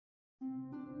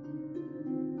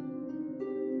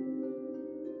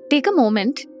Take a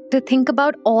moment to think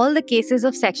about all the cases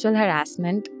of sexual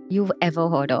harassment you've ever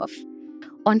heard of.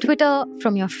 On Twitter,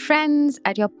 from your friends,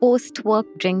 at your post-work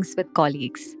drinks with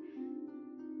colleagues.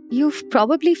 You've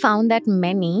probably found that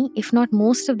many, if not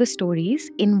most of the stories,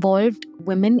 involved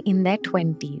women in their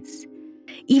 20s.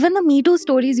 Even the Me Too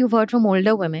stories you've heard from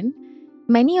older women,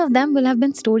 many of them will have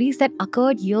been stories that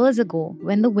occurred years ago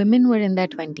when the women were in their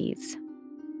 20s.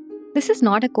 This is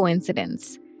not a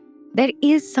coincidence. There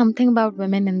is something about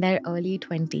women in their early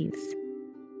 20s.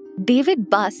 David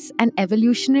Buss, an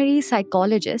evolutionary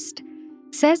psychologist,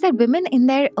 says that women in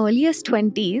their earliest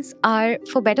 20s are,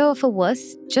 for better or for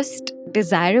worse, just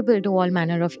desirable to all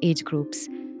manner of age groups.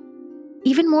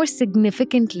 Even more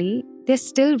significantly, they're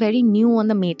still very new on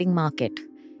the mating market.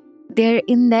 They're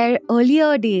in their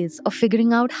earlier days of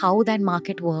figuring out how that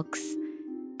market works.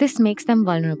 This makes them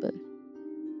vulnerable.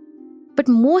 But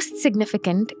most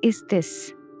significant is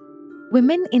this.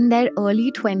 Women in their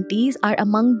early 20s are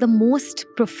among the most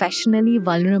professionally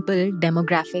vulnerable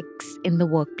demographics in the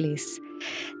workplace.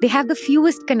 They have the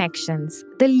fewest connections,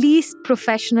 the least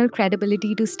professional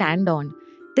credibility to stand on,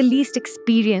 the least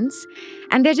experience,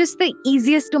 and they're just the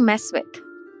easiest to mess with.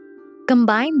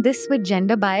 Combine this with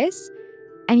gender bias,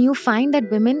 and you find that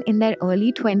women in their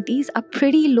early 20s are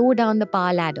pretty low down the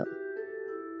power ladder.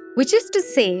 Which is to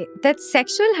say that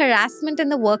sexual harassment in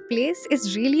the workplace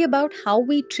is really about how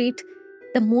we treat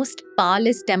the most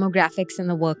powerless demographics in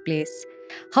the workplace.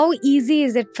 How easy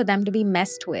is it for them to be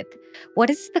messed with? What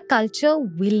is the culture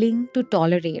willing to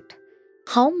tolerate?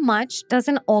 How much does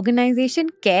an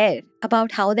organization care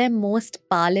about how their most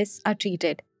powerless are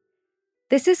treated?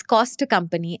 This is Cost to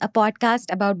Company, a podcast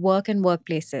about work and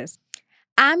workplaces.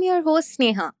 I'm your host,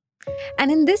 Sneha. And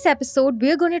in this episode,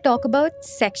 we're going to talk about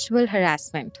sexual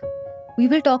harassment. We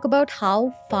will talk about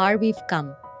how far we've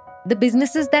come, the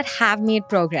businesses that have made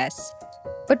progress.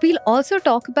 But we'll also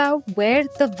talk about where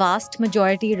the vast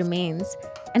majority remains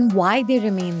and why they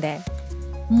remain there.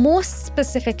 Most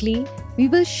specifically, we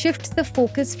will shift the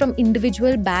focus from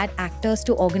individual bad actors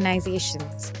to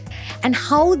organizations and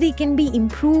how they can be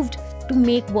improved to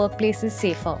make workplaces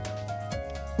safer.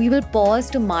 We will pause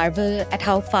to marvel at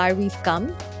how far we've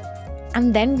come,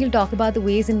 and then we'll talk about the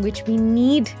ways in which we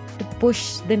need to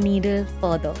push the needle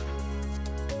further.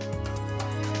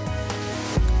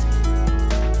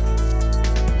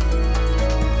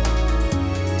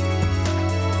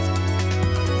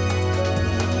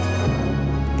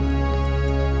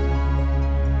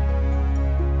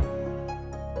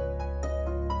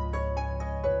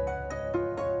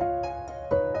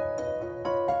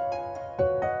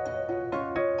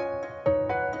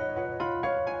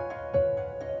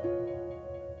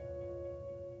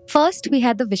 First, we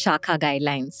had the Vishakha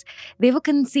Guidelines. They were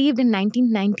conceived in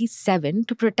 1997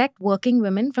 to protect working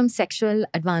women from sexual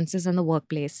advances in the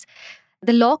workplace.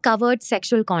 The law covered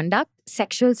sexual conduct,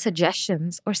 sexual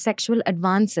suggestions, or sexual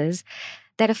advances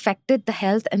that affected the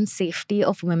health and safety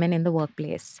of women in the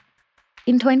workplace.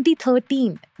 In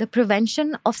 2013, the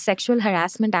Prevention of Sexual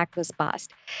Harassment Act was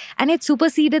passed, and it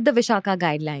superseded the Vishakha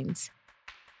Guidelines.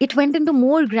 It went into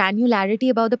more granularity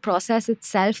about the process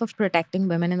itself of protecting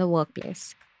women in the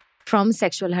workplace from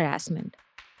sexual harassment.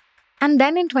 And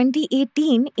then in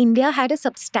 2018, India had a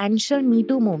substantial Me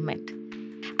Too movement.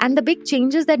 And the big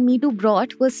changes that Me Too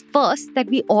brought was first that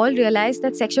we all realized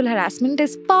that sexual harassment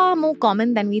is far more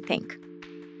common than we think.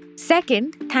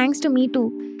 Second, thanks to Me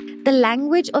Too, the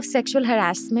language of sexual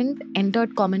harassment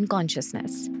entered common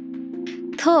consciousness.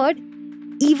 Third,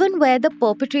 even where the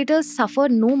perpetrators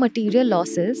suffered no material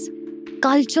losses,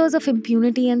 cultures of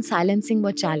impunity and silencing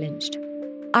were challenged.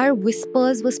 Our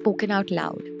whispers were spoken out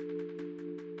loud.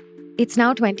 It's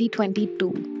now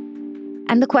 2022.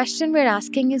 And the question we're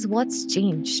asking is, what's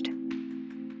changed?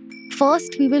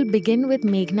 First, we will begin with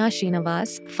Meghna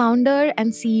Srinivas, founder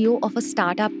and CEO of a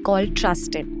startup called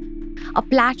Trusted, a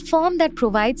platform that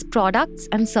provides products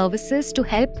and services to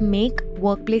help make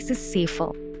workplaces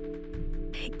safer.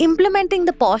 Implementing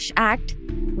the POSH Act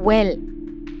well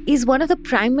is one of the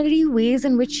primary ways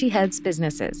in which she helps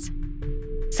businesses.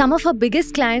 Some of her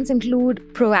biggest clients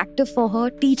include Proactive for Her,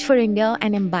 Teach for India,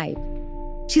 and Imbibe.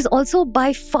 She's also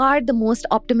by far the most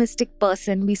optimistic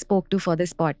person we spoke to for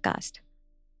this podcast.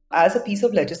 As a piece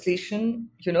of legislation,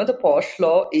 the POSH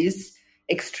law is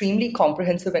extremely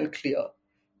comprehensive and clear,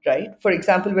 right? For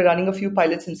example, we're running a few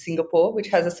pilots in Singapore, which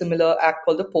has a similar act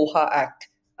called the POHA Act.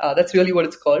 That's really what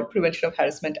it's called, Prevention of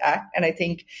Harassment Act. And I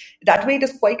think that way it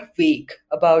is quite vague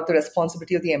about the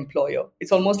responsibility of the employer.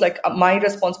 It's almost like my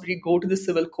responsibility, go to the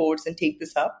civil courts and take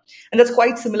this up. And that's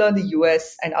quite similar in the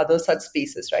US and other such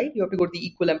spaces, right? You have to go to the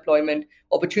Equal Employment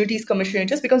Opportunities Commission. It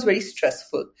just becomes very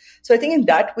stressful. So I think in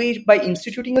that way, by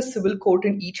instituting a civil court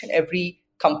in each and every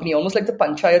company, almost like the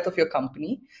panchayat of your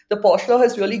company, the POSH law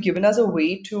has really given us a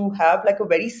way to have like a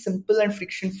very simple and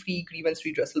friction-free grievance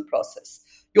redressal process.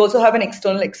 You also have an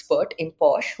external expert in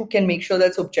POSH who can make sure that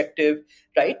it's objective,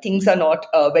 right? Things are not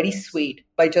very swayed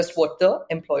by just what the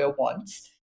employer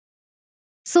wants.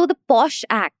 So the POSH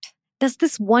Act does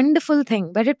this wonderful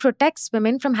thing where it protects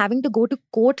women from having to go to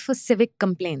court for civic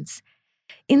complaints.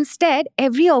 Instead,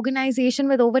 every organization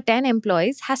with over 10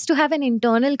 employees has to have an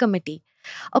internal committee,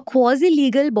 a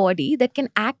quasi-legal body that can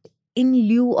act in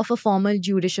lieu of a formal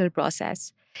judicial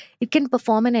process. It can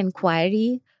perform an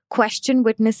inquiry, question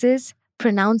witnesses,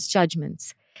 pronounce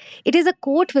judgments. It is a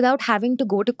court without having to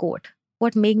go to court,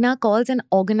 what Meghna calls an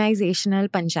organizational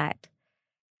panchayat.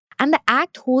 And the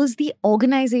Act holds the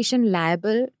organization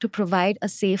liable to provide a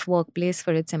safe workplace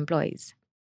for its employees.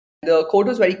 The court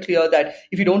was very clear that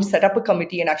if you don't set up a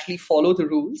committee and actually follow the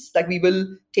rules, like we will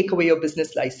take away your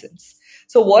business license.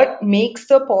 So what makes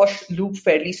the POSH loop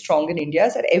fairly strong in India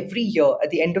is that every year, at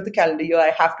the end of the calendar year,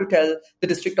 I have to tell the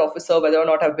district officer whether or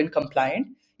not I've been compliant,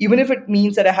 even if it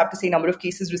means that I have to say number of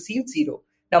cases received, 0,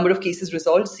 number of cases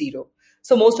resolved, 0.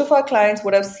 So most of our clients,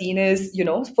 what I've seen is,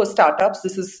 for startups,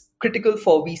 this is critical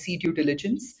for VC due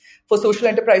diligence. For social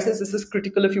enterprises, this is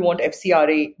critical if you want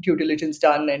FCRA due diligence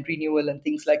done and renewal and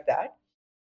things like that.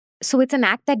 So it's an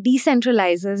act that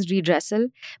decentralizes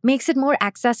redressal, makes it more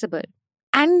accessible.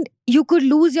 And you could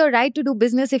lose your right to do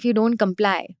business if you don't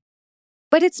comply.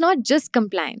 But it's not just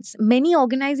compliance. Many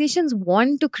organizations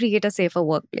want to create a safer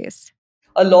workplace.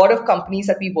 A lot of companies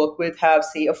that we work with have,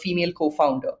 say, a female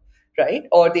co-founder, right?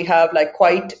 Or they have like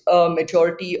quite a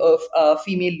majority of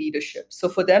female leadership. So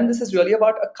for them, this is really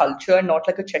about a culture, not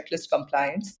like a checklist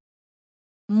compliance.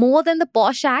 More than the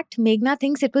POSH Act, Meghna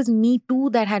thinks it was Me Too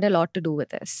that had a lot to do with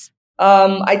this.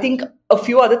 I think a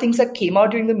few other things that came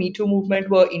out during the Me Too movement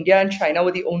were India and China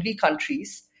were the only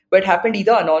countries where it happened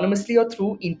either anonymously or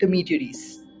through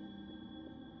intermediaries.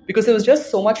 Because there was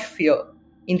just so much fear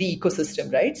in the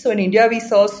ecosystem, right? So in India, we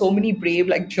saw so many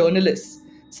brave journalists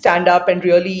stand up and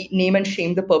really name and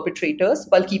shame the perpetrators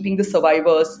while keeping the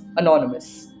survivors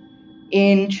anonymous.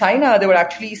 In China, there were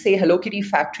actually, say, Hello Kitty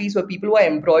factories where people were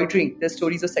embroidering their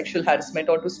stories of sexual harassment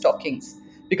onto stockings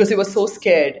because they were so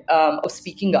scared of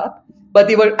speaking up, but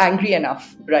they were angry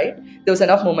enough, right? There was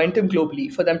enough momentum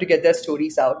globally for them to get their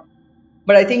stories out.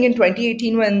 But I think in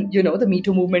 2018, when, the Me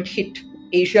Too movement hit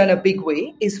Asia in a big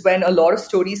way, is when a lot of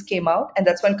stories came out. And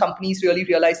that's when companies really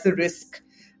realized the risk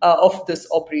of this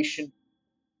operation.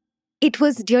 It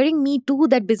was during Me Too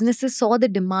that businesses saw the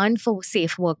demand for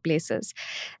safe workplaces.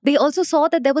 They also saw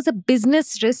that there was a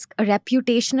business risk, a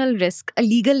reputational risk, a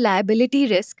legal liability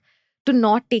risk to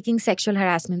not taking sexual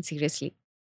harassment seriously.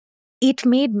 It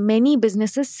made many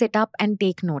businesses sit up and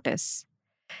take notice.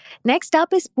 Next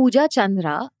up is Pooja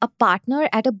Chandra, a partner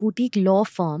at a boutique law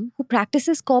firm who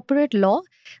practices corporate law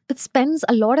but spends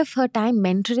a lot of her time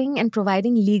mentoring and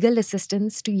providing legal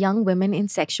assistance to young women in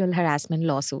sexual harassment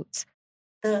lawsuits.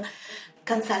 The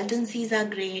consultancies are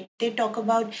great. They talk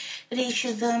about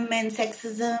racism and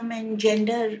sexism and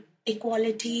gender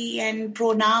equality and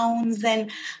pronouns and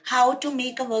how to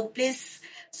make a workplace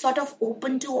sort of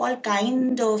open to all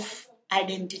kind of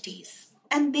identities.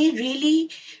 And they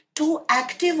really do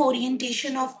active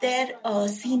orientation of their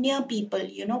senior people,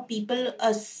 people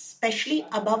especially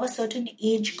above a certain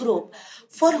age group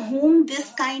for whom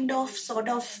this kind of sort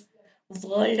of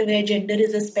world where gender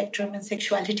is a spectrum and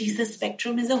sexuality is a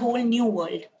spectrum is a whole new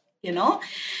world,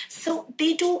 So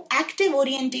they do active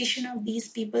orientation of these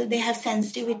people. They have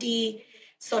sensitivity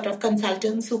sort of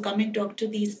consultants who come and talk to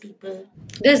these people.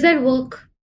 Does that work?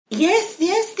 Yes,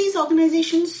 these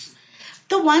organizations,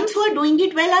 the ones who are doing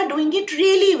it well are doing it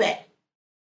really well.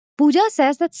 Pooja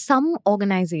says that some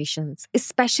organizations,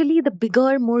 especially the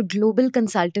bigger, more global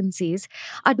consultancies,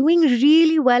 are doing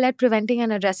really well at preventing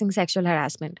and addressing sexual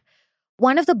harassment.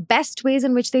 One of the best ways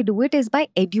in which they do it is by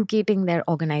educating their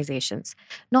organizations,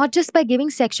 not just by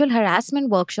giving sexual harassment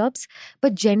workshops,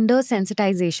 but gender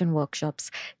sensitization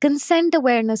workshops, consent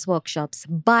awareness workshops,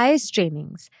 bias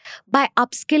trainings, by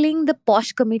upskilling the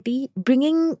POSH committee,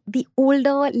 bringing the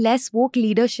older, less woke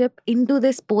leadership into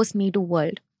this post-Me Too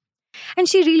world. And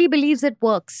she really believes it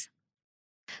works.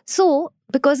 So,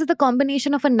 because of the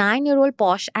combination of a 9-year-old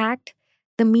POSH Act,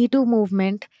 the Me Too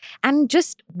movement, and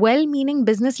just well-meaning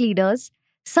business leaders,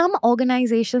 some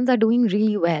organizations are doing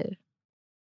really well.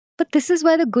 But this is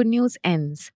where the good news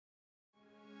ends.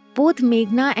 Both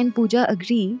Meghna and Pooja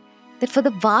agree that for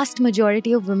the vast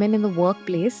majority of women in the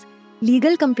workplace,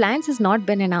 legal compliance has not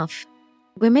been enough.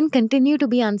 Women continue to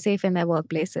be unsafe in their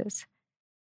workplaces.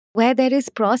 Where there is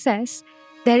process,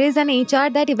 there is an HR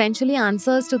that eventually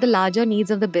answers to the larger needs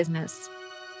of the business.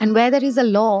 And where there is a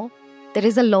law, there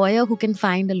is a lawyer who can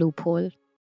find a loophole.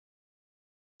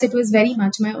 It was very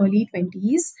much my early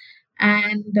 20s,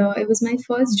 and it was my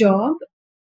first job.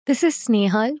 This is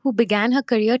Snehal, who began her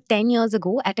career 10 years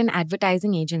ago at an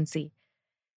advertising agency.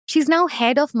 She's now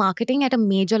head of marketing at a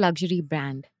major luxury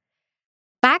brand.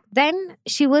 Back then,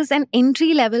 she was an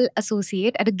entry level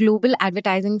associate at a global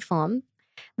advertising firm,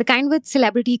 the kind with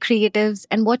celebrity creatives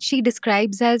and what she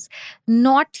describes as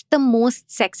not the most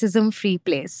sexism free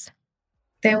place.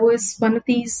 There was one of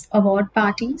these award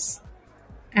parties,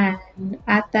 and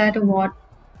at that award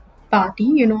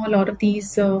party, a lot of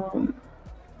these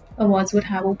awards would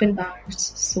have open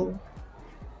bars. So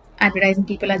advertising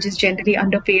people are just generally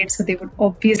underpaid, so they would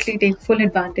obviously take full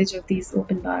advantage of these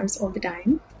open bars all the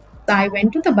time. So I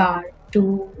went to the bar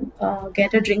to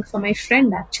get a drink for my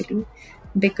friend actually,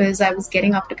 because I was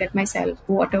getting up to get myself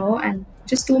water. And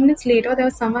just 2 minutes later, there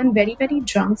was someone very, very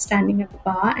drunk standing at the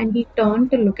bar, and he turned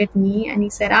to look at me and he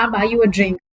said, "I'll buy you a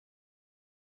drink."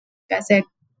 I said,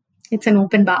 "It's an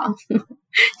open bar.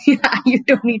 Yeah, you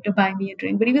don't need to buy me a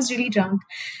drink." But he was really drunk.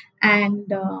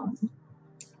 And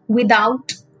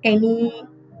without any,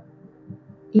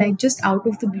 like, just out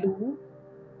of the blue.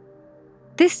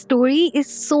 This story is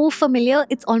so familiar,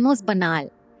 it's almost banal.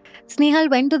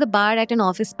 Snehal went to the bar at an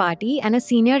office party and a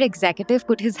senior executive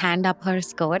put his hand up her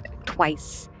skirt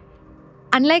twice.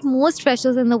 Unlike most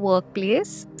freshers in the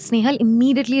workplace, Snehal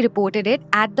immediately reported it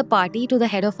at the party to the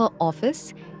head of her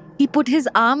office. He put his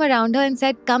arm around her and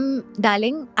said, "Come,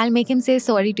 darling, I'll make him say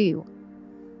sorry to you."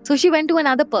 So she went to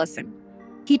another person.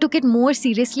 He took it more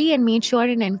seriously and made sure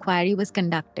an inquiry was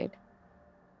conducted.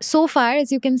 So far,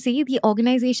 as you can see, the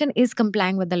organization is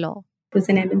complying with the law. It was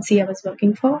an MNC I was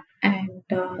working for,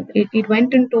 and it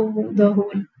went into the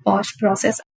whole posh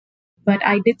process. But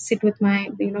I did sit with my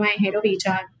head of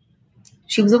HR.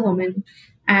 She was a woman,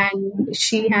 and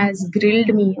she has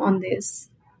grilled me on this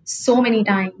so many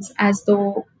times as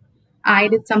though I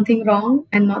did something wrong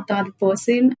and not the other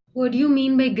person. What do you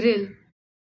mean by grill?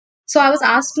 So I was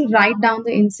asked to write down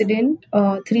the incident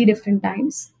 3 different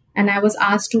times, and I was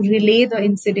asked to relay the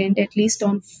incident at least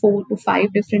on 4 to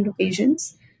 5 different occasions.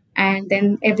 And then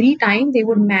every time they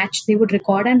would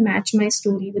record and match my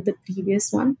story with the previous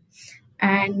one,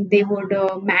 and they would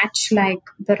match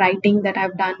like the writing that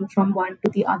I've done from one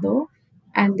to the other,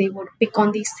 and they would pick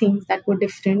on these things that were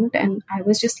different. And I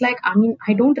was just like,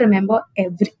 I don't remember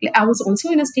I was also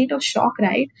in a state of shock,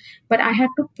 right? But I had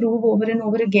to prove over and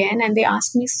over again, and they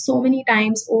asked me so many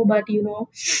times, "Oh, but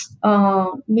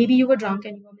maybe you were drunk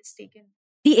and you were mistaken."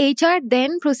 The HR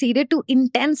then proceeded to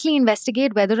intensely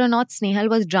investigate whether or not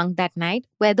Snehal was drunk that night,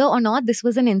 whether or not this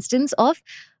was an instance of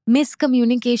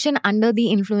miscommunication under the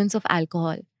influence of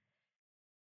alcohol.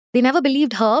 They never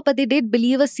believed her, but they did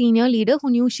believe a senior leader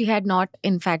who knew she had not,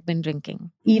 in fact, been drinking.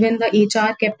 Even the HR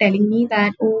kept telling me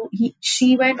that, she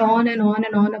went on and on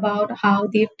and on about how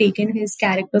they've taken his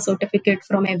character certificate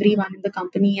from everyone in the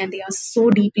company, and they are so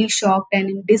deeply shocked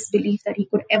and in disbelief that he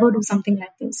could ever do something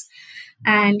like this.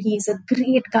 And he's a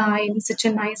great guy, and he's such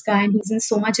a nice guy, and he's in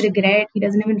so much regret. He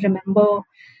doesn't even remember.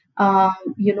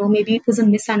 Maybe it was a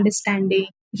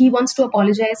misunderstanding. He wants to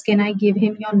apologize. Can I give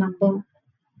him your number?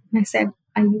 And I said,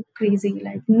 "Are you crazy?"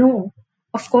 Like, no,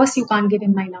 of course you can't give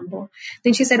him my number.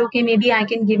 Then she said, "Okay, maybe I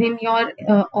can give him your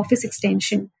office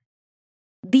extension."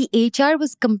 The HR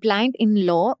was compliant in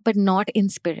law, but not in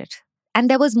spirit. And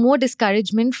there was more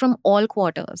discouragement from all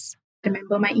quarters. I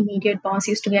remember my immediate boss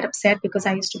used to get upset because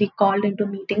I used to be called into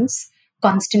meetings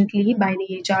constantly by the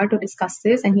HR to discuss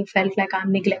this, and he felt like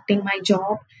I'm neglecting my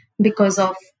job because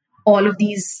of all of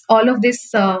this all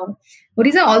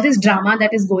this drama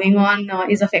that is going on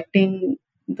is affecting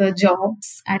the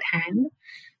jobs at hand.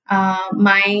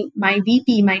 My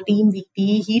VP, my team VP,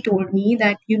 he told me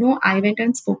that, I went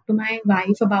and spoke to my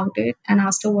wife about it and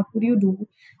asked her, "What would you do?"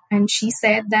 And she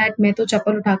said that "मैं तो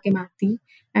चप्पल उठा के मारती."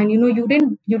 And you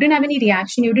didn't have any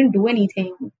reaction, you didn't do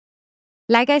anything.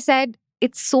 Like I said,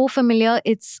 it's so familiar,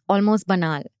 it's almost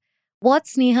banal. What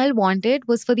Snehal wanted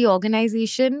was for the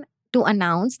organization to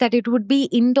announce that it would be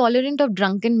intolerant of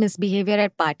drunken misbehavior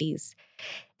at parties.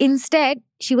 Instead,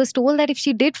 she was told that if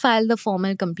she did file the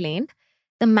formal complaint,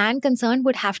 the man concerned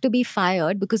would have to be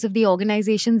fired because of the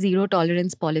organization's zero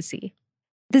tolerance policy.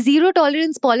 The zero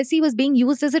tolerance policy was being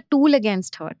used as a tool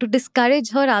against her to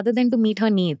discourage her rather than to meet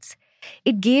her needs.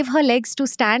 It gave her legs to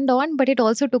stand on, but it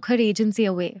also took her agency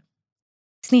away.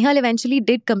 Snehal eventually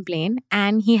did complain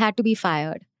and he had to be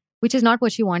fired, which is not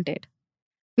what she wanted.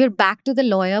 We're back to the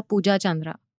lawyer Pooja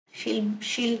Chandra.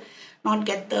 She'll not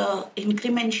get the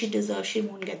increment she deserves. She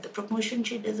won't get the promotion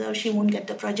she deserves. She won't get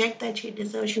the project that she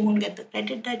deserves. She won't get the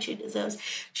credit that she deserves.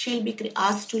 She'll be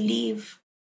asked to leave.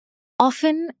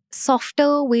 Often,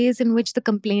 softer ways in which the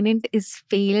complainant is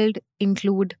failed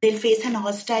include they'll face an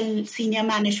hostile senior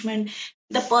management.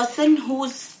 The person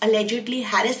who's allegedly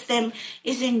harassed them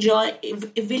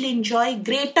will enjoy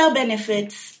greater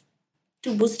benefits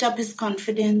to boost up his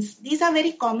confidence. These are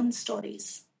very common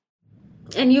stories.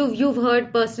 And you've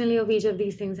heard personally of each of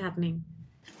these things happening?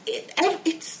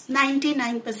 It's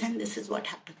 99% this is what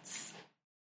happens.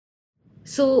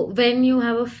 So when you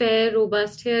have a fair,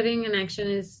 robust hearing and action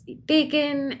is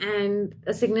taken and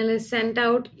a signal is sent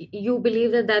out, you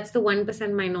believe that that's the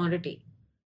 1% minority?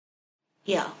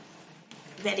 Yeah,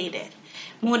 very rare.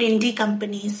 More indie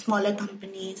companies, smaller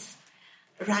companies,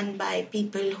 run by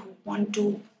people who want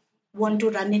to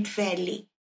run it fairly.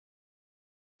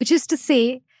 Which is to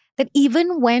say that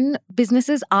even when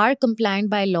businesses are compliant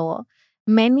by law,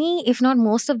 many, if not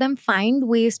most of them, find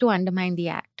ways to undermine the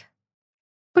act.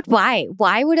 But why?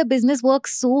 Why would a business work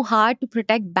so hard to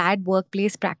protect bad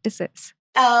workplace practices?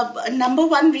 Number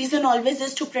one reason always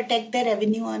is to protect their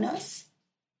revenue earners,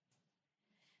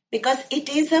 because it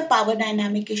is a power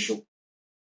dynamic issue.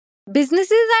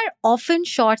 Businesses are often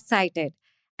short-sighted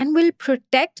and will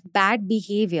protect bad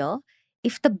behavior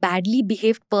if the badly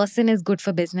behaved person is good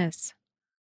for business.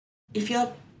 If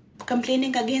you're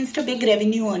complaining against a big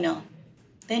revenue earner,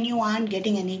 then you aren't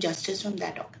getting any justice from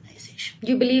that organization.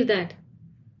 You believe that?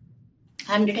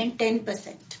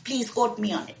 110%. Please quote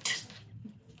me on it.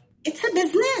 It's a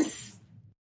business.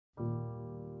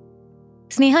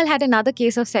 Snehal had another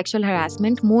case of sexual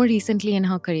harassment more recently in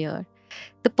her career.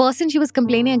 The person she was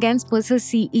complaining against was her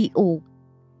CEO.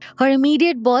 Her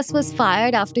immediate boss was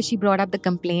fired after she brought up the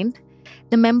complaint.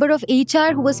 The member of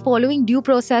HR who was following due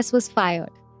process was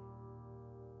fired.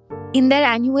 In their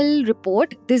annual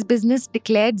report, this business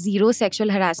declared 0 sexual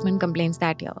harassment complaints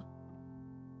that year.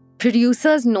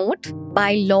 Producers note,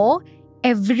 by law,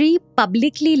 every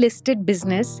publicly listed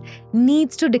business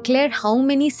needs to declare how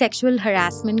many sexual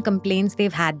harassment complaints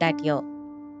they've had that year.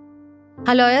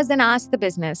 Her lawyers then asked the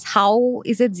business, how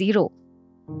is it 0?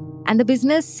 And the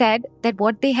business said that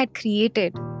what they had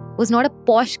created was not a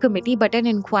posh committee but an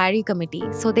inquiry committee,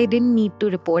 so they didn't need to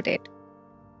report it.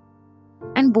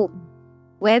 And boom.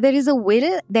 Where there is a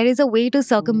will, there is a way to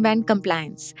circumvent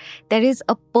compliance. There is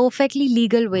a perfectly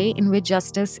legal way in which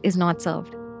justice is not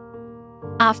served.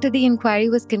 After the inquiry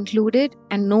was concluded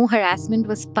and no harassment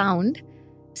was found,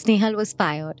 Snehal was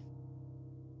fired.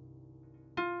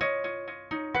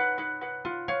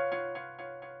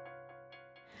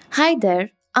 Hi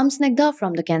there, I'm Snigdha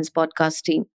from the Ken's podcast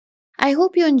team. I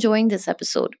hope you're enjoying this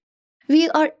episode. We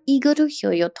are eager to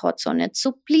hear your thoughts on it,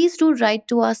 so please do write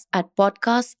to us at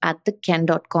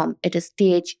podcast@theken.com. It is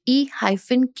the-ken.com.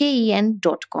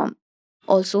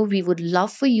 Also, we would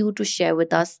love for you to share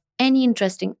with us any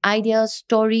interesting ideas,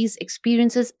 stories,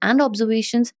 experiences, and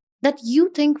observations that you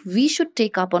think we should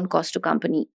take up on Cost to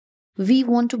Company. We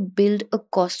want to build a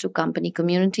Cost to Company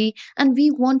community, and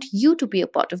we want you to be a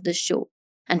part of this show.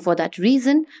 And for that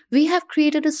reason, we have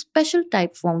created a special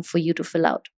type form for you to fill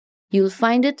out. You'll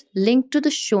find it linked to the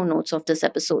show notes of this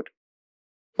episode.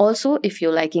 Also, if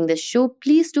you're liking this show,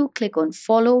 please do click on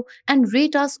follow and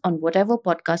rate us on whatever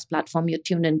podcast platform you're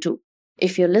tuned into.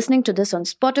 If you're listening to this on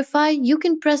Spotify, you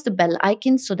can press the bell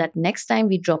icon so that next time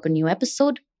we drop a new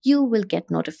episode, you will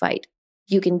get notified.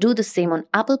 You can do the same on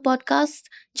Apple Podcasts.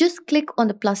 Just click on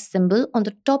the plus symbol on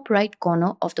the top right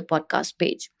corner of the podcast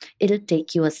page. It'll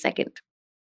take you a second.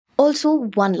 Also,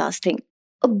 one last thing.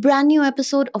 A brand new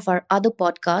episode of our other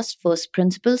podcast, First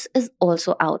Principles, is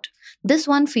also out. This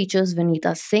one features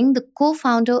Vinita Singh, the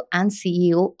co-founder and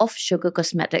CEO of Sugar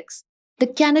Cosmetics. The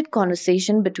candid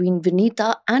conversation between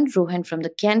Vinita and Rohan from the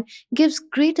Ken gives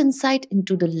great insight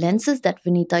into the lenses that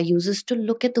Vinita uses to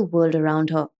look at the world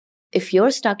around her. If you're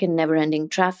stuck in never-ending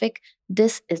traffic,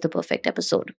 this is the perfect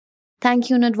episode. Thank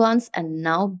you in advance, and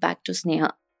now back to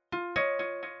Sneha.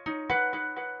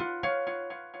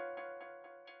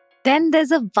 Then there's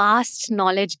a vast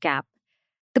knowledge gap.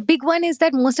 The big one is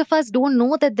that most of us don't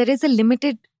know that there is a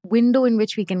limited window in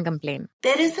which we can complain.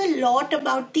 There is a lot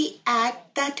about the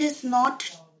act that is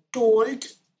not told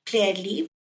clearly.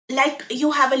 Like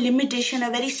you have a limitation, a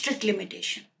very strict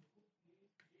limitation.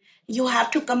 You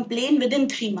have to complain within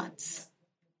 3 months.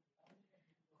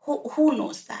 Who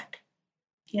knows that?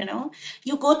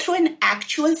 You go through an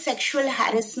actual sexual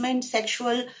harassment,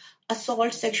 sexual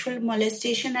assault, sexual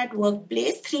molestation at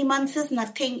workplace, 3 months is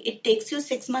nothing. It takes you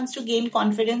 6 months to gain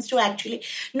confidence to actually...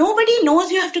 Nobody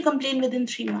knows you have to complain within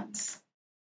 3 months.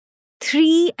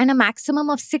 3 and a maximum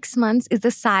of 6 months is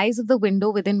the size of the window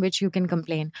within which you can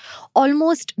complain.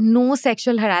 Almost no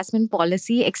sexual harassment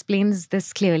policy explains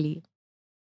this clearly.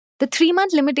 The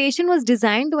 3-month limitation was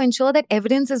designed to ensure that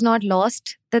evidence is not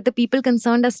lost, that the people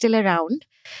concerned are still around.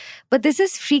 But this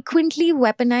is frequently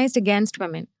weaponized against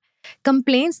women.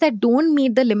 Complaints that don't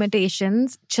meet the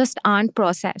limitations just aren't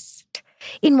processed.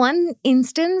 In one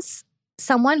instance,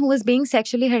 someone who was being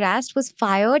sexually harassed was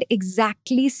fired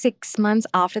exactly 6 months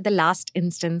after the last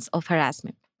instance of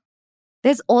harassment.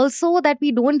 There's also that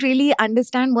we don't really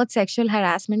understand what sexual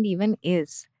harassment even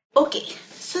is. Okay,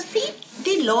 so see,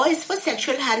 the law is for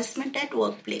sexual harassment at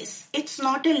workplace. It's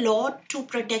not a law to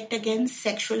protect against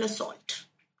sexual assault.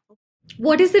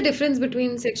 What is the difference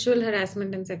between sexual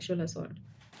harassment and sexual assault?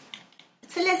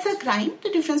 It's a lesser crime,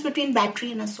 the difference between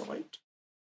battery and assault.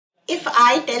 If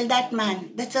I tell that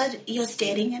man that, sir, you're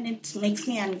staring and it makes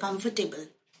me uncomfortable,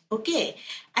 okay,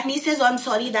 and he says, oh, I'm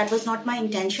sorry, that was not my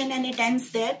intention, and it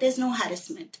ends there, there's no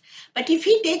harassment. But if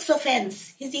he takes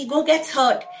offense, his ego gets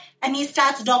hurt, and he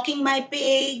starts docking my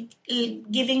pay,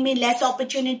 giving me less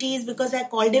opportunities because I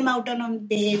called him out on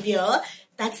behavior,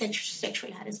 that's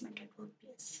sexual harassment at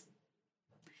workplace.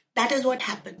 That is what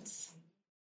happens.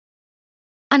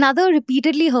 Another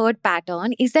repeatedly heard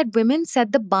pattern is that women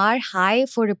set the bar high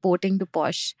for reporting to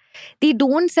POSH. They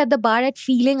don't set the bar at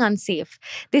feeling unsafe.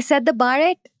 They set the bar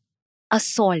at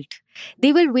assault.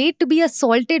 They will wait to be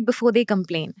assaulted before they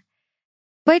complain.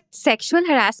 But sexual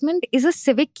harassment is a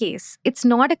civic case. It's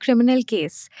not a criminal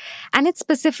case. And it's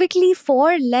specifically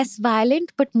for less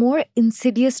violent but more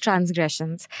insidious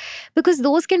transgressions. Because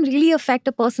those can really affect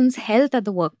a person's health at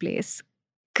the workplace,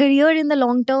 career in the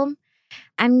long term,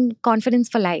 and confidence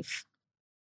for life.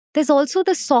 There's also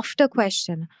the softer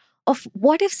question of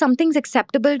what if something's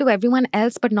acceptable to everyone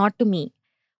else but not to me?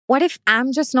 What if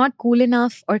I'm just not cool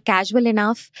enough or casual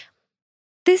enough?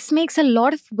 This makes a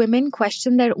lot of women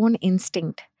question their own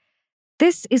instinct.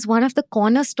 This is one of the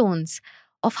cornerstones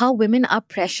of how women are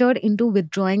pressured into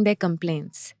withdrawing their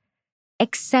complaints.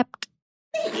 Except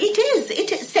it is.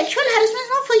 Sexual harassment is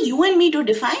not for you and me to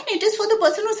define. It is for the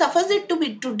person who suffers it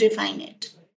to define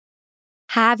it.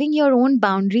 having your own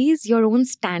boundaries, your own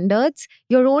standards,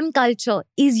 your own culture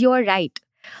is your right.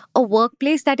 A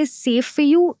workplace that is safe for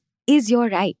you is your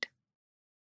right.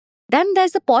 Then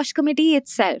there's the POSH committee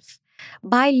itself.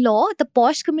 By law, the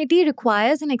POSH committee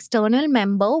requires an external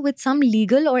member with some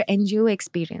legal or NGO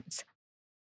experience.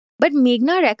 But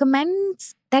Meghna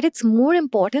recommends that it's more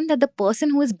important that the person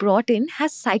who is brought in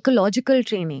has psychological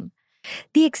training.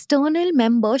 The external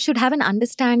member should have an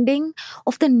understanding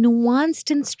of the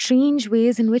nuanced and strange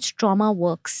ways in which trauma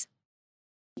works.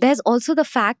 There's also the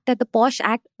fact that the POSH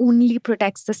Act only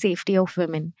protects the safety of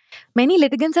women. Many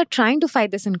litigants are trying to fight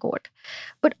this in court.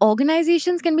 But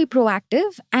organizations can be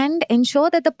proactive and ensure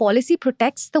that the policy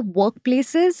protects the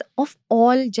workplaces of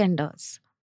all genders.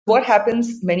 What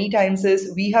happens many times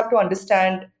is we have to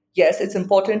understand, yes, it's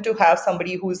important to have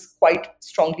somebody who's quite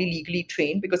strongly legally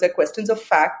trained because there are questions of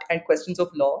fact and questions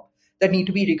of law that need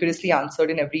to be rigorously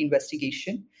answered in every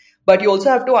investigation. But you also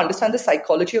have to understand the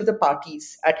psychology of the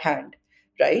parties at hand,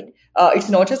 right? It's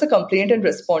not just the complainant and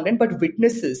respondent, but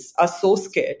witnesses are so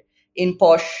scared in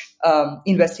POSH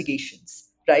investigations,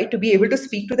 right? To be able to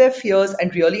speak to their fears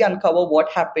and really uncover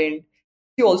what happened.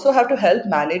 You also have to help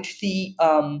manage the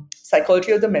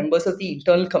psychology of the members of the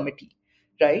internal committee,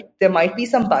 right? There might be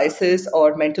some biases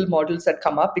or mental models that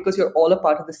come up because you're all a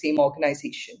part of the same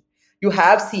organization. You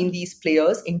have seen these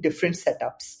players in different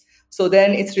setups. So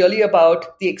then it's really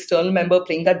about the external member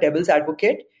playing that devil's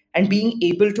advocate and being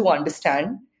able to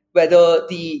understand whether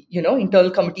the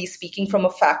internal committee is speaking from a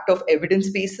fact of evidence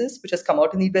basis, which has come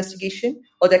out in the investigation,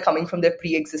 or they're coming from their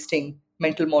pre-existing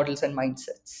mental models and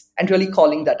mindsets, and really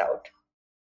calling that out.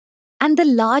 And the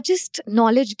largest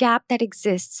knowledge gap that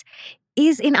exists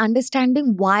is in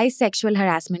understanding why sexual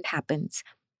harassment happens.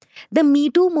 The Me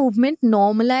Too movement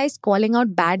normalized calling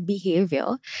out bad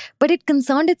behavior, but it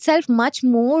concerned itself much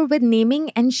more with naming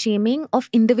and shaming of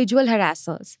individual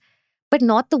harassers, but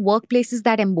not the workplaces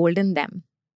that embolden them.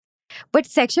 But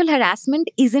sexual harassment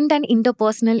isn't an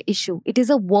interpersonal issue. It is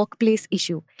a workplace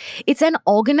issue. It's an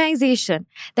organization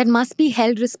that must be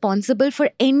held responsible for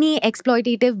any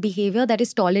exploitative behavior that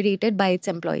is tolerated by its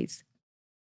employees.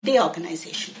 The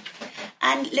organization.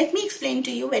 And let me explain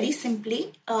to you very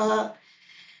simply.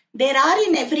 There are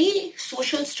in every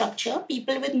social structure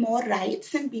people with more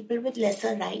rights and people with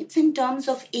lesser rights in terms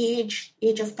of age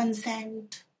of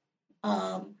consent,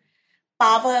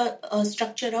 power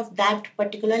structure of that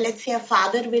particular, let's say a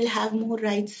father will have more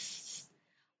rights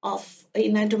of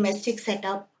in a domestic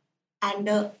setup, and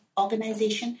the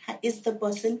organization is the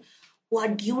person who are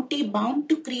duty bound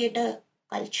to create a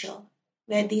culture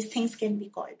where these things can be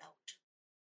called out.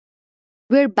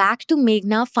 We're back to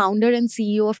Meghna, founder and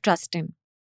CEO of Trustin.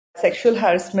 Sexual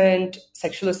harassment,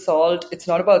 sexual assault, it's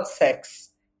not about sex,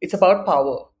 it's about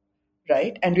power,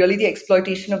 right? And really the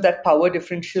exploitation of that power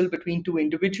differential between two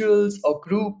individuals or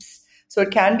groups. So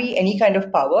it can be any kind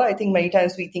of power. I think many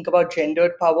times we think about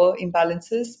gendered power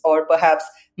imbalances or perhaps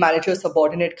manager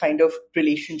subordinate kind of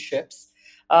relationships.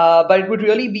 But it would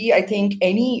really be, I think,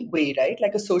 any way, right?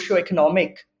 Like a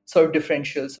socioeconomic sort of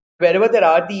differentials. Wherever there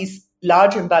are these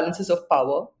large imbalances of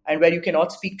power and where you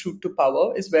cannot speak truth to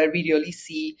power is where we really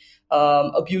see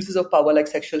abuses of power like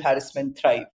sexual harassment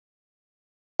thrive.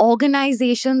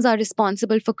 Organizations are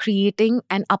responsible for creating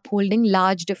and upholding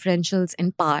large differentials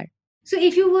in power. So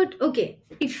if you would, okay,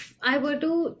 if I were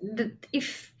to,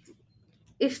 if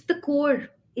the core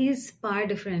is power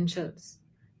differentials,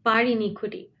 power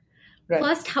inequity, Right.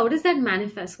 first, how does that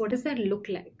manifest? What does that look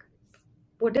like?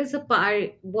 What does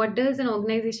an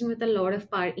organization with a lot of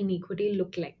power inequity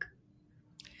look like?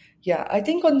 Yeah, I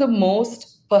think on the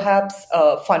most perhaps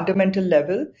fundamental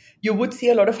level, you would see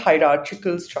a lot of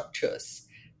hierarchical structures,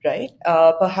 right?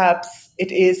 Perhaps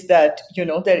it is that,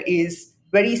 there is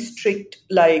very strict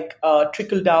like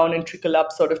trickle down and trickle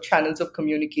up sort of channels of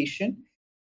communication.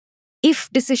 If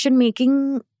decision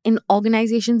making in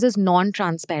organizations is non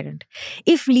transparent,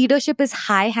 if leadership is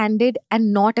high handed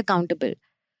and not accountable,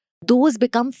 those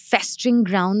become festering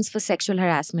grounds for sexual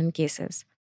harassment cases.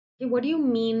 Okay, what do you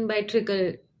mean by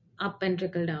trickle up and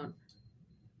trickle down?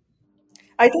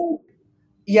 I think,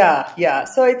 yeah.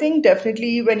 So I think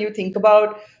definitely when you think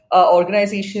about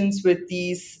organizations with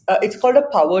these, it's called a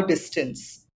power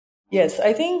distance. Yes,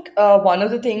 I think one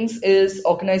of the things is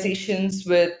organizations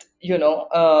with,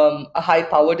 a high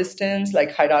power distance,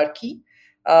 like hierarchy.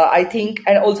 I think,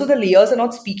 and also the layers are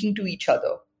not speaking to each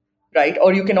other, right?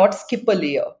 Or you cannot skip a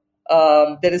layer.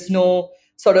 There is no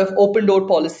sort of open door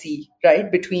policy,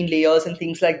 right, between layers and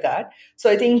things like that. So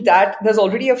I think that there's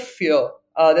already a fear.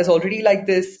 There's already like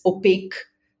this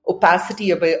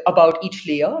opacity about each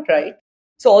layer, right?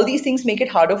 So all these things make it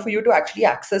harder for you to actually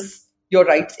access your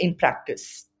rights in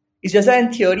practice. It's just that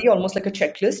in theory, almost like a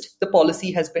checklist, the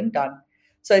policy has been done.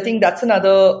 So I think that's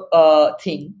another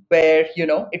thing where,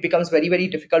 it becomes very, very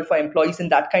difficult for employees in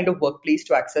that kind of workplace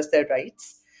to access their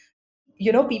rights.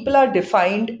 People are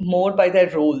defined more by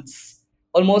their roles,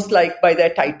 almost like by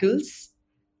their titles,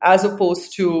 as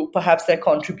opposed to perhaps their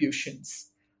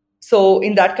contributions. So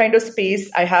in that kind of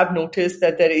space, I have noticed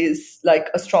that there is like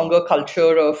a stronger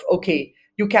culture of, okay,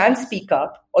 you can speak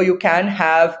up or you can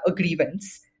have a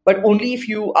grievance, but only if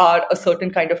you are a certain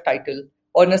kind of title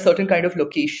or in a certain kind of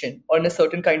location or in a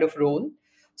certain kind of role.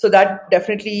 So that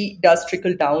definitely does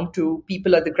trickle down to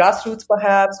people at the grassroots,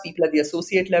 perhaps, people at the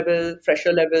associate level,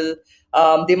 fresher level.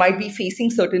 They might be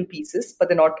facing certain pieces, but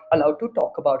they're not allowed to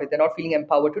talk about it. They're not feeling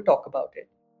empowered to talk about it.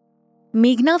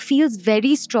 Meghna feels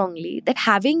very strongly that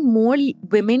having more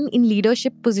women in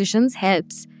leadership positions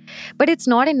helps, but it's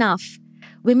not enough.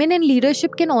 Women in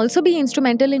leadership can also be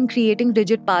instrumental in creating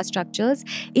rigid power structures,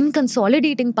 in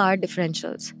consolidating power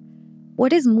differentials.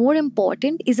 What is more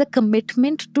important is a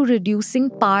commitment to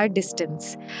reducing power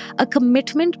distance, a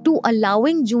commitment to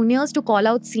allowing juniors to call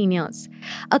out seniors,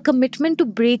 a commitment to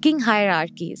breaking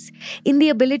hierarchies, in the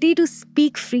ability to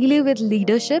speak freely with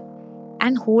leadership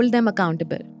and hold them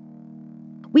accountable.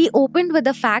 We opened with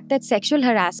the fact that sexual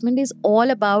harassment is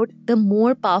all about the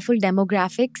more powerful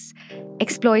demographics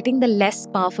exploiting the less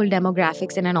powerful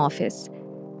demographics in an office.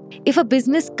 If a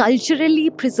business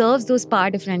culturally preserves those power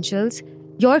differentials,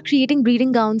 you're creating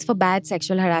breeding grounds for bad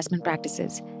sexual harassment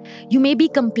practices. You may be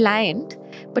compliant,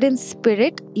 but in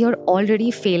spirit, you're already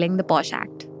failing the POSH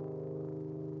Act.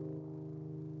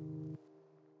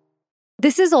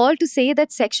 This is all to say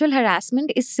that sexual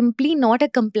harassment is simply not a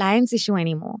compliance issue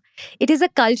anymore. It is a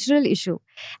cultural issue,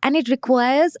 and it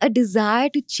requires a desire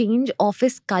to change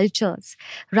office cultures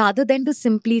rather than to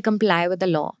simply comply with the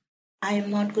law. I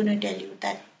am not going to tell you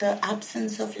that the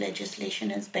absence of legislation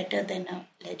is better than a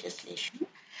legislation,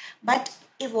 but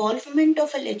evolvement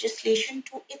of a legislation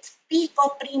to its peak or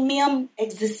premium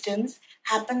existence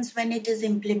happens when it is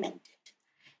implemented.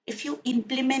 If you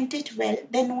implement it well,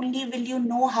 then only will you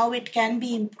know how it can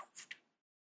be improved.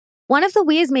 One of the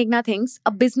ways Meghna thinks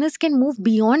a business can move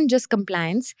beyond just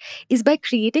compliance is by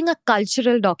creating a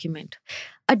cultural document,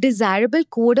 a desirable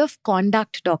code of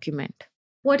conduct document.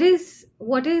 What is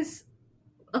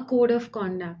a code of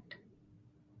conduct?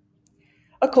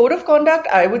 A code of conduct,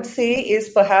 I would say, is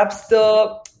perhaps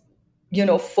the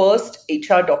first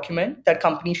HR document that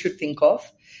companies should think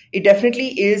of. It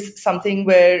definitely is something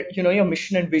where your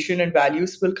mission and vision and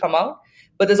values will come out,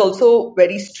 but there's also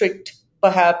very strict,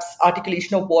 perhaps,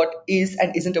 articulation of what is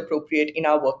and isn't appropriate in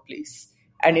our workplace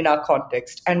and in our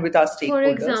context and with our stakeholders. For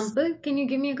example, can you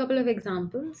give me a couple of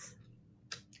examples?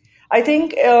 I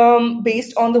think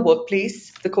based on the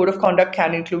workplace, the code of conduct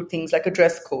can include things like a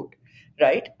dress code,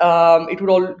 right? It would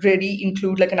already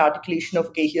include like an articulation of,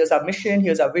 okay, here's our mission,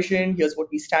 here's our vision, here's what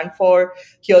we stand for,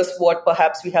 here's what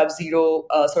perhaps we have zero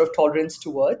sort of tolerance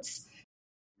towards.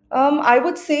 I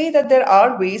would say that there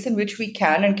are ways in which we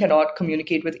can and cannot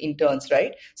communicate with interns,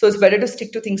 right? So it's better to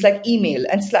stick to things like email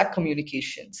and Slack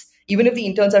communications. Even if the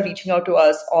interns are reaching out to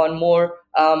us on more,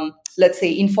 let's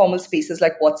say, informal spaces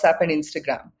like WhatsApp and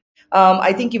Instagram.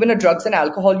 I think even a drugs and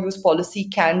alcohol use policy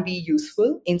can be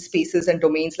useful in spaces and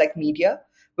domains like media,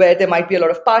 where there might be a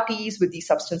lot of parties with these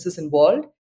substances involved.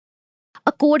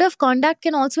 A code of conduct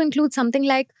can also include something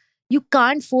like you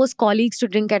can't force colleagues to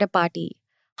drink at a party,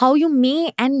 how you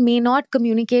may and may not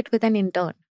communicate with an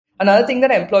intern. Another thing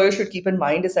that employers should keep in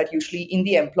mind is that usually in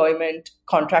the employment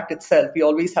contract itself, we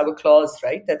always have a clause,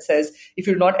 right, that says if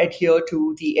you do not adhere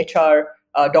to the HR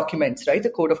documents, right, the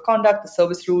code of conduct, the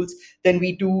service rules, then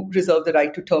we do reserve the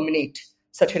right to terminate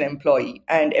such an employee.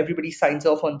 And everybody signs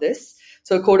off on this.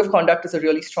 So a code of conduct is a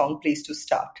really strong place to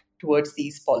start towards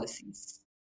these policies.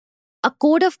 A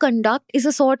code of conduct is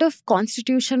a sort of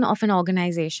constitution of an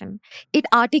organization. It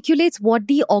articulates what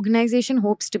the organization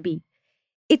hopes to be.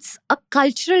 It's a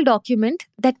cultural document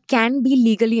that can be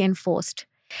legally enforced.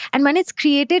 And when it's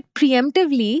created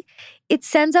preemptively, it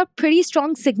sends out pretty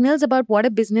strong signals about what a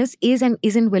business is and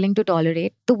isn't willing to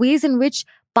tolerate, the ways in which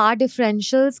power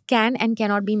differentials can and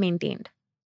cannot be maintained.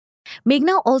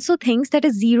 Meghna also thinks that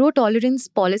a zero tolerance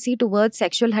policy towards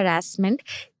sexual harassment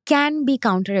can be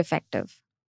counter-effective.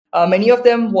 Many of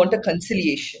them want a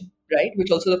conciliation, right,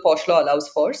 which also the Posh law allows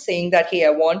for, saying that, hey, I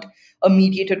want a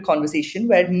mediated conversation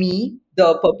where me,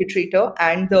 the perpetrator,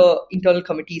 and the internal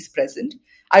committee is present.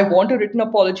 I want a written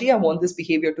apology. I want this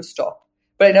behavior to stop.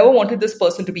 But I never wanted this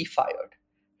person to be fired,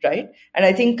 right? And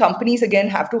I think companies, again,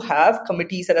 have to have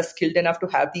committees that are skilled enough to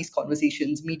have these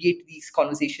conversations, mediate these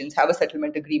conversations, have a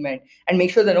settlement agreement, and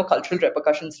make sure there are no cultural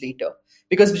repercussions later.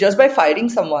 Because just by firing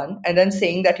someone and then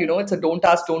saying that, it's a don't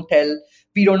ask, don't tell,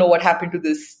 we don't know what happened to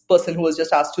this person who was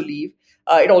just asked to leave,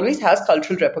 it always has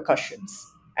cultural repercussions.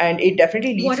 And it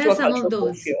definitely leads to a culture of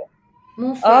more fear.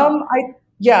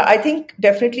 I think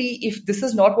definitely if this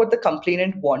is not what the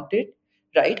complainant wanted,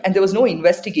 right, and there was no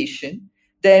investigation,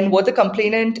 then what the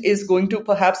complainant is going to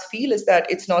perhaps feel is that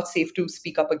it's not safe to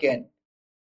speak up again.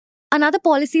 Another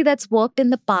policy that's worked in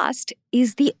the past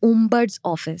is the Ombuds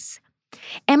Office.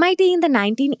 MIT in the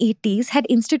 1980s had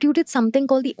instituted something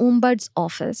called the Ombuds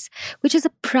Office, which is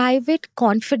a private,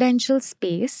 confidential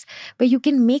space where you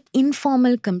can make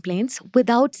informal complaints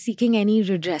without seeking any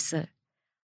redressal.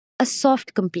 A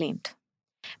soft complaint.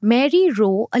 Mary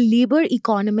Rowe, a labor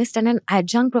economist and an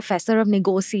adjunct professor of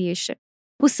negotiation,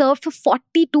 who served for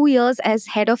 42 years as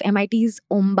head of MIT's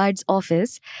Ombuds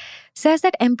Office, says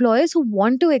that employers who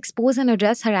want to expose and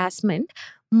address harassment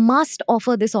must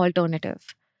offer this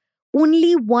alternative.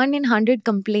 Only 1 in 100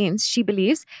 complaints, she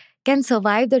believes, can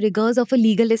survive the rigors of a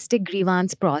legalistic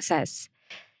grievance process.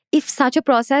 If such a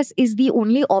process is the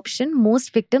only option,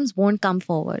 most victims won't come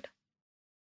forward.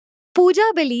 Pooja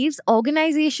believes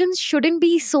organizations shouldn't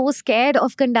be so scared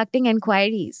of conducting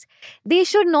inquiries. They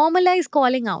should normalize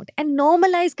calling out and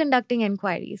normalize conducting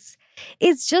inquiries.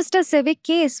 It's just a civic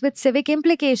case with civic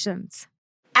implications.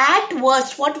 At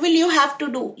worst, what will you have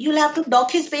to do? You'll have to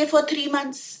dock his pay for 3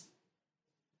 months.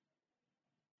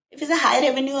 If he's a high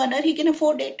revenue earner, he can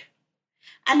afford it.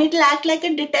 And it'll act like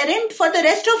a deterrent for the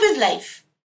rest of his life.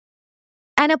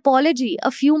 An apology,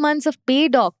 a few months of pay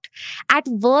docked, at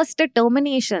worst a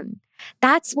termination.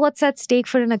 That's what's at stake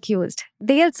for an accused.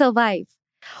 They'll survive.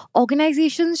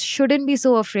 Organizations shouldn't be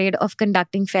so afraid of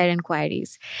conducting fair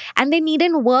inquiries, and they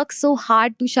needn't work so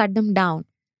hard to shut them down.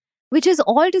 Which is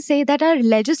all to say that our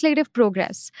legislative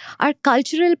progress, our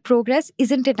cultural progress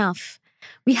isn't enough.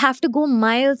 We have to go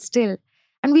miles still.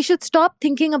 And we should stop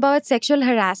thinking about sexual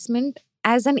harassment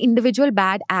as an individual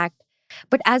bad act,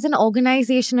 but as an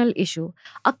organizational issue,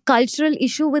 a cultural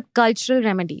issue with cultural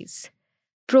remedies.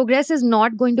 Progress is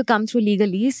not going to come through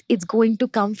legalese, it's going to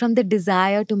come from the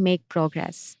desire to make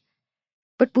progress.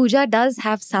 But Pooja does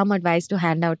have some advice to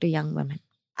hand out to young women.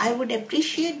 I would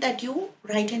appreciate that you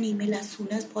write an email as soon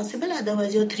as possible,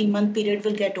 otherwise your 3-month period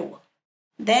will get over.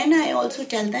 Then I also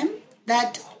tell them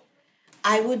that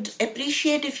I would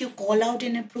appreciate if you call out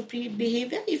inappropriate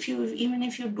behavior, even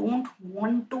if you don't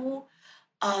want to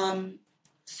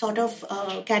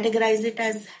categorize it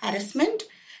as harassment.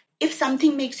 If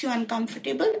something makes you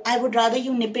uncomfortable, I would rather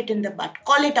you nip it in the bud.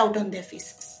 Call it out on their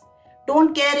faces.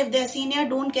 Don't care if they're senior,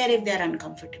 don't care if they're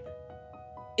uncomfortable.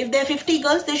 If there are 50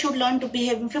 girls, they should learn to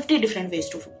behave in 50 different ways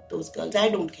to those girls. I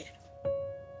don't care.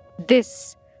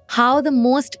 This, how the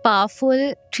most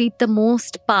powerful treat the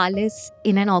most powerless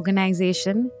in an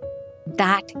organization,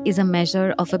 that is a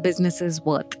measure of a business's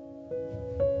worth.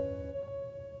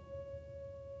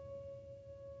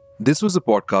 This was a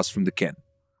podcast from The Ken.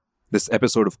 This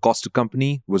episode of Cost to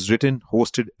Company was written,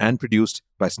 hosted, and produced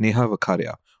by Sneha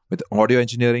Vakharia, with audio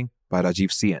engineering by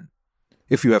Rajiv CN.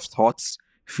 If you have thoughts,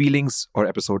 feelings, or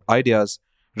episode ideas,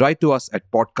 write to us at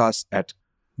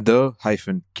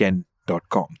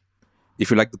podcast@the-ken.com. If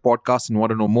you like the podcast and want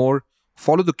to know more,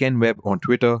 follow The Ken Web on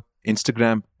Twitter,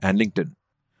 Instagram, and LinkedIn.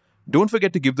 Don't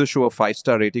forget to give the show a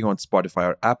 5-star rating on Spotify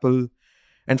or Apple,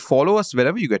 and follow us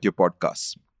wherever you get your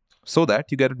podcasts, so that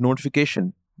you get a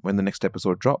notification when the next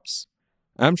episode drops.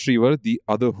 I'm Shrivar, the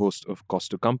other host of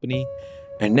Cost to Company,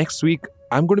 and next week,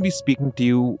 I'm going to be speaking to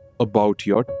you about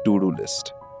your to-do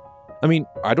list. I mean,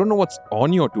 I don't know what's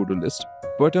on your to-do list,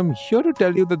 but I'm here to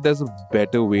tell you that there's a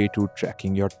better way to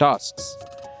tracking your tasks.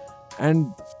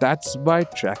 And that's by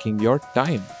tracking your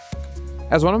time.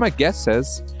 As one of my guests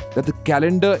says, that the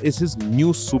calendar is his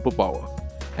new superpower,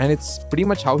 and it's pretty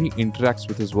much how he interacts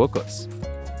with his workers.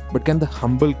 But can the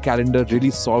humble calendar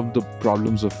really solve the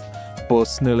problems of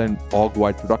personal and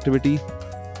org-wide productivity?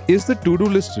 Is the to-do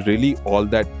list really all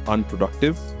that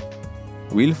unproductive?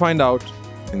 We'll find out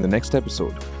in the next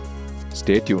episode.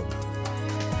 Stay tuned.